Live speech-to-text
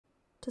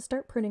To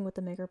start printing with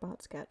the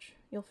MakerBot sketch,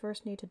 you'll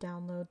first need to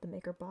download the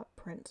MakerBot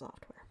print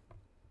software.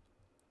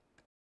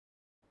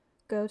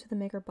 Go to the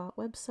MakerBot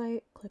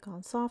website, click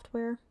on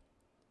Software,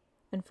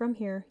 and from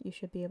here you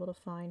should be able to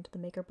find the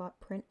MakerBot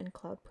print and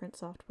cloud print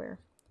software.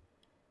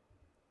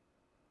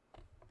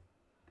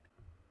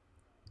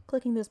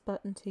 Clicking this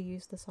button to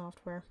use the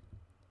software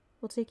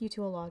will take you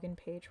to a login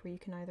page where you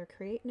can either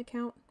create an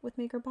account with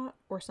MakerBot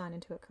or sign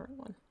into a current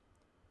one.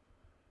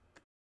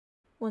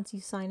 Once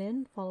you sign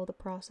in, follow the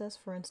process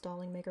for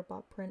installing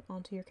MakerBot print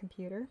onto your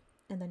computer,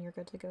 and then you're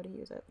good to go to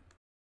use it.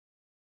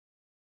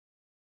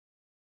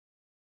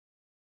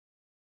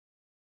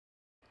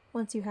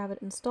 Once you have it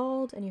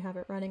installed and you have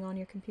it running on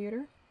your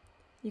computer,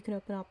 you can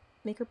open up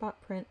MakerBot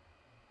print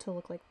to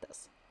look like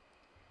this.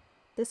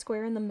 This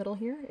square in the middle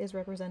here is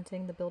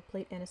representing the build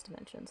plate and its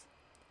dimensions.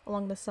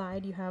 Along the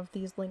side you have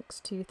these links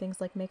to things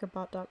like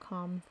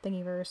MakerBot.com,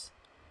 Thingiverse,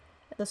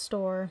 the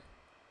store,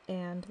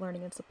 and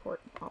learning and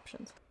support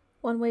options.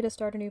 One way to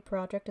start a new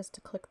project is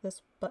to click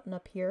this button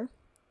up here.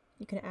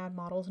 You can add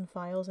models and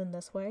files in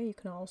this way. You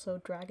can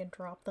also drag and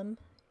drop them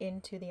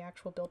into the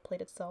actual build plate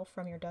itself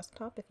from your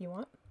desktop if you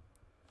want.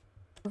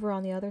 Over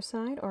on the other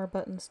side are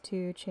buttons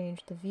to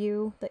change the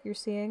view that you're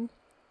seeing,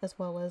 as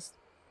well as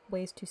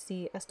ways to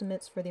see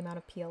estimates for the amount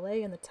of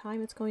PLA and the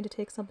time it's going to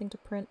take something to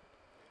print.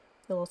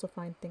 You'll also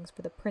find things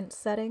for the print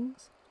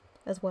settings,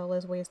 as well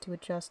as ways to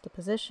adjust the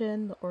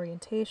position, the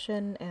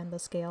orientation, and the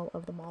scale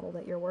of the model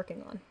that you're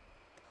working on.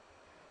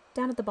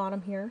 Down at the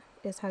bottom here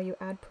is how you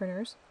add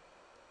printers.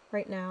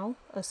 Right now,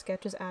 a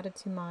sketch is added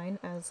to mine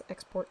as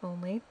export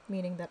only,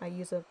 meaning that I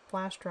use a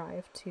flash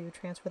drive to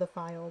transfer the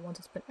file once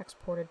it's been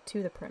exported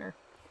to the printer.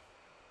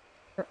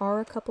 There are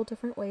a couple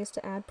different ways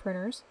to add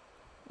printers.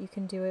 You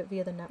can do it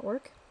via the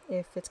network,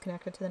 if it's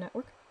connected to the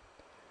network,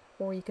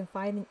 or you can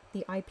find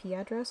the IP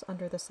address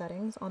under the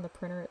settings on the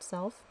printer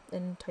itself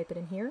and type it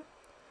in here,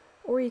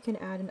 or you can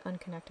add an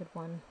unconnected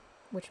one,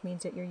 which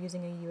means that you're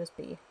using a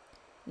USB.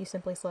 You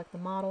simply select the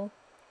model,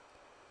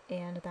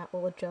 and that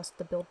will adjust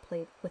the build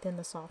plate within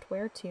the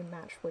software to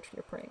match which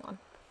you're printing on.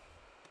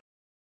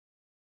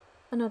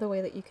 Another way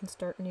that you can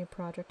start a new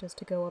project is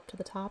to go up to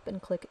the top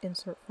and click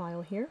Insert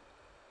File here.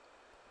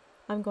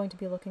 I'm going to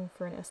be looking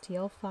for an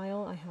STL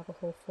file. I have a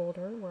whole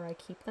folder where I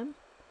keep them.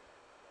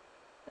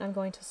 I'm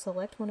going to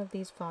select one of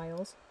these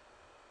files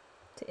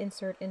to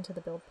insert into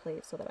the build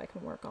plate so that I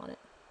can work on it.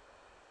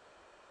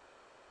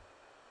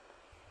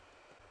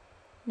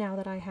 Now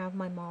that I have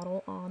my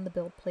model on the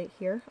build plate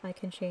here, I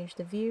can change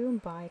the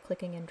view by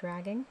clicking and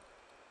dragging.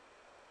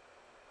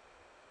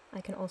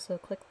 I can also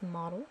click the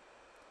model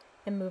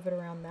and move it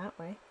around that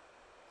way.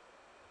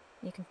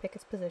 You can pick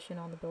its position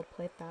on the build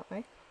plate that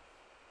way.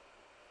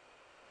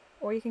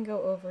 Or you can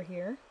go over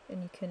here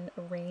and you can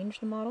arrange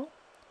the model.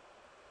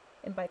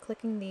 And by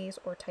clicking these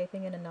or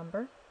typing in a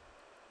number,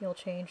 you'll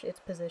change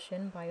its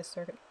position by a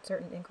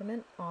certain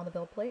increment on the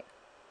build plate.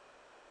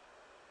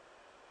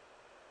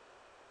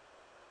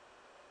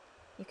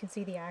 You can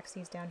see the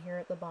axes down here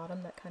at the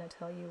bottom that kind of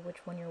tell you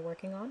which one you're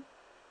working on.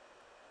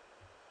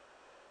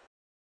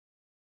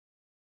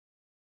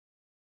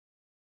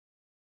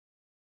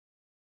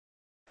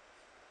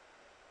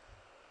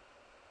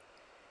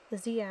 The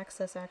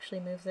Z-axis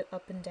actually moves it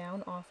up and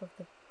down off of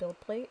the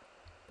build plate,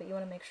 but you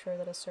want to make sure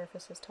that a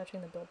surface is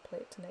touching the build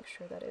plate to make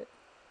sure that it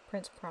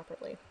prints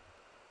properly.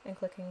 And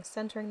clicking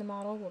centering the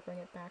model will bring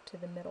it back to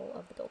the middle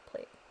of the build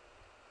plate.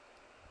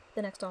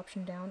 The next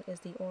option down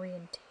is the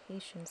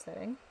orientation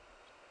setting.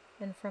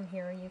 And from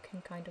here you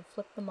can kind of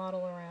flip the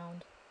model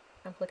around.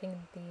 I'm clicking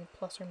the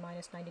plus or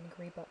minus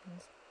 90-degree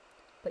buttons,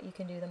 but you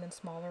can do them in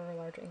smaller or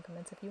larger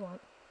increments if you want.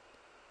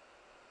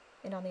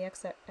 And on the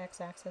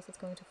x-axis it's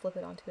going to flip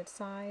it onto its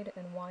side,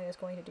 and y is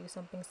going to do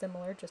something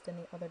similar, just in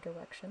the other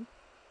direction.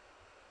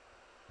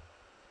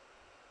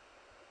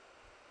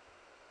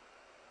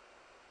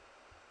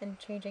 And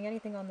changing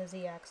anything on the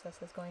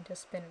z-axis is going to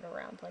spin it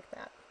around like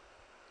that.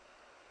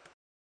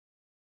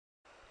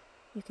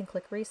 You can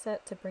click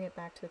reset to bring it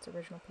back to its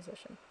original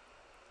position.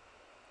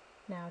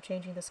 Now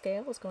changing the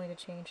scale is going to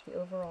change the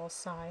overall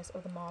size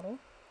of the model.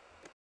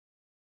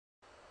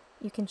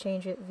 You can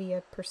change it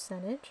via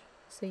percentage,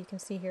 so you can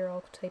see here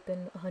I'll type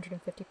in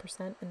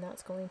 150% and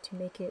that's going to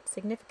make it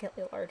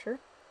significantly larger.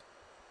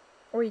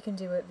 Or you can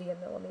do it via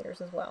millimeters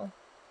as well.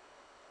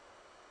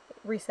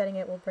 Resetting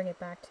it will bring it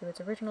back to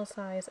its original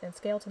size, and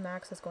scale to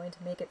max is going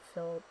to make it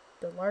fill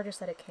the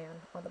largest that it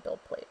can on the build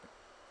plate.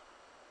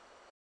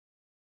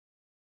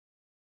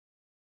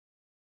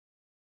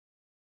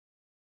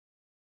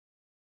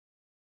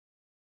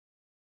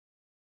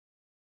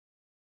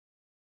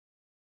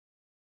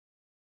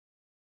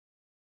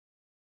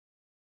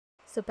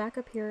 So back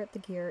up here at the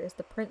gear is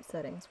the print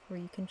settings, where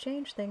you can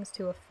change things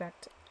to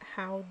affect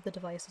how the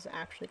device is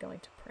actually going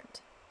to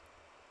print.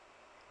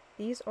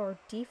 These are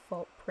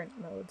default print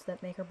modes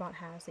that MakerBot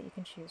has that you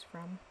can choose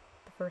from.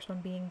 The first one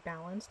being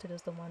balanced. It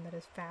is the one that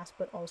is fast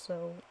but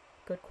also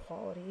good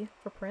quality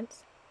for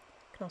prints.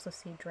 You can also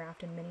see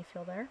draft and mini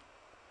fill there.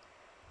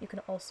 You can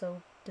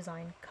also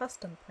design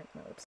custom print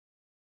modes.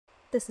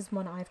 This is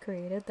one I've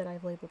created that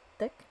I've labeled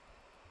thick.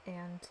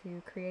 And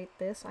to create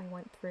this, I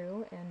went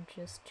through and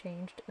just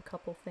changed a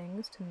couple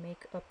things to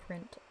make a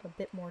print a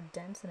bit more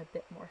dense and a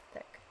bit more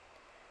thick.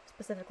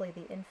 Specifically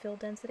the infill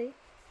density.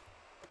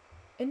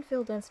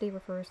 Infill density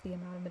refers to the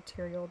amount of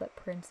material that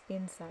prints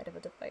inside of a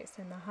device,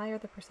 and the higher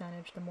the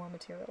percentage, the more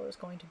material is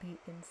going to be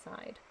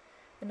inside.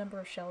 The number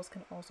of shells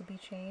can also be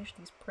changed.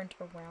 These print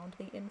around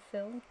the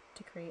infill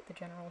to create the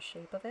general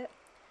shape of it,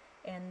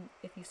 and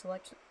if you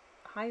select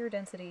higher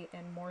density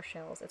and more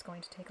shells, it's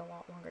going to take a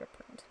lot longer to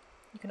print.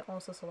 You can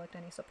also select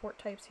any support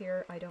types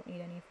here. I don't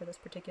need any for this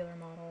particular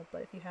model,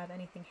 but if you have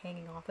anything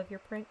hanging off of your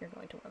print, you're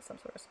going to want some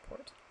sort of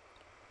support.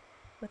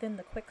 Within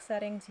the quick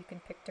settings, you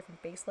can pick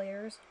different base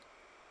layers.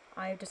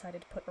 I've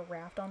decided to put a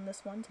raft on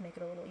this one to make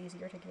it a little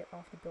easier to get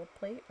off the build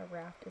plate. A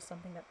raft is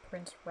something that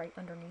prints right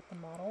underneath the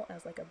model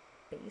as like a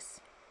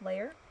base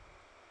layer.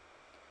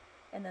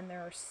 And then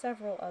there are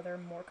several other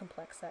more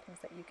complex settings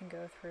that you can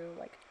go through,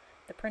 like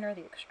the printer,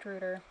 the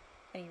extruder,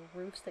 any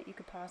roofs that you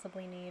could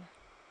possibly need.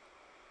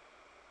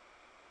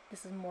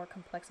 This is more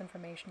complex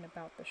information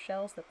about the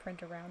shells that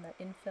print around that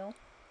infill.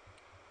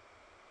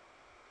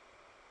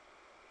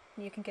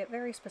 You can get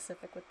very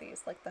specific with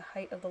these, like the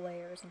height of the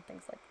layers and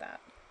things like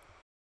that.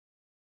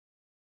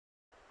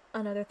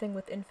 Another thing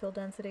with infill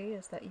density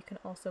is that you can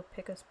also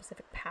pick a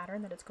specific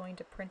pattern that it's going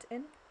to print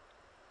in.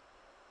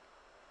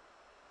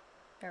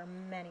 There are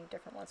many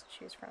different ones to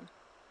choose from.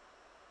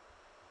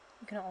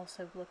 You can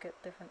also look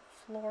at different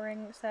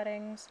flooring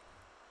settings.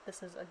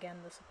 This is, again,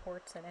 the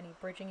supports and any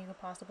bridging you could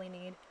possibly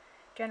need.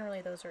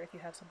 Generally, those are if you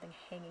have something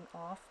hanging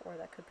off or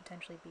that could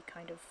potentially be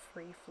kind of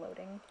free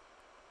floating.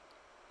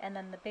 And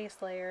then the base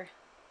layer,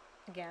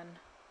 again,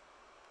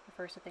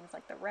 refers to things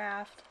like the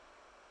raft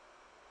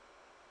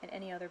and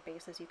any other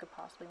bases you could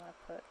possibly want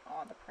to put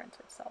on the print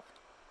itself.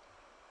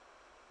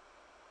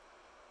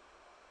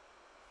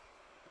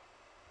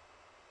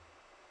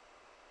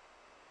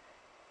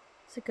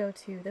 So go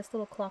to this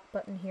little clock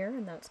button here,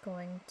 and that's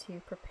going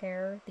to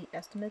prepare the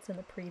estimates and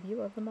the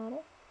preview of the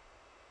model.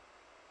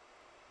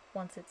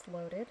 Once it's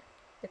loaded,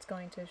 it's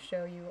going to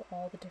show you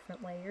all the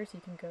different layers. You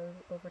can go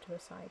over to the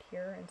side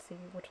here and see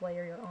which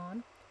layer you're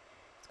on.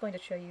 It's going to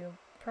show you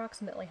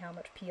approximately how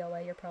much PLA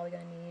you're probably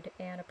going to need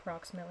and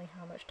approximately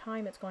how much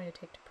time it's going to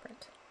take to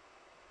print.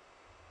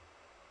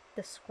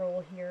 This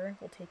scroll here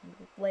will take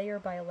you layer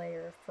by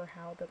layer for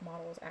how the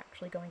model is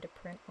actually going to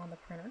print on the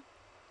printer.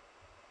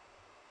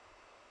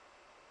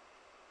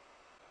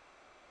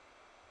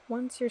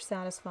 Once you're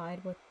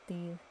satisfied with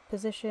the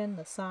position,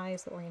 the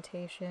size, the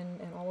orientation,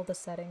 and all of the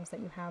settings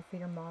that you have for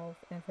your model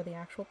and for the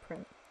actual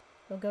print,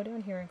 you'll go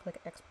down here and click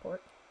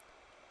Export.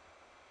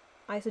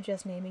 I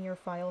suggest naming your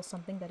file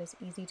something that is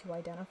easy to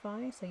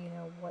identify so you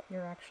know what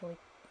you're actually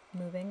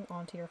moving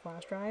onto your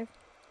flash drive.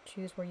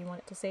 Choose where you want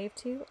it to save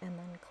to, and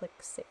then click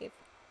Save.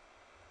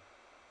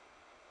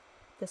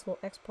 This will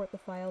export the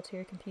file to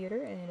your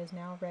computer, and it is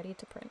now ready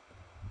to print.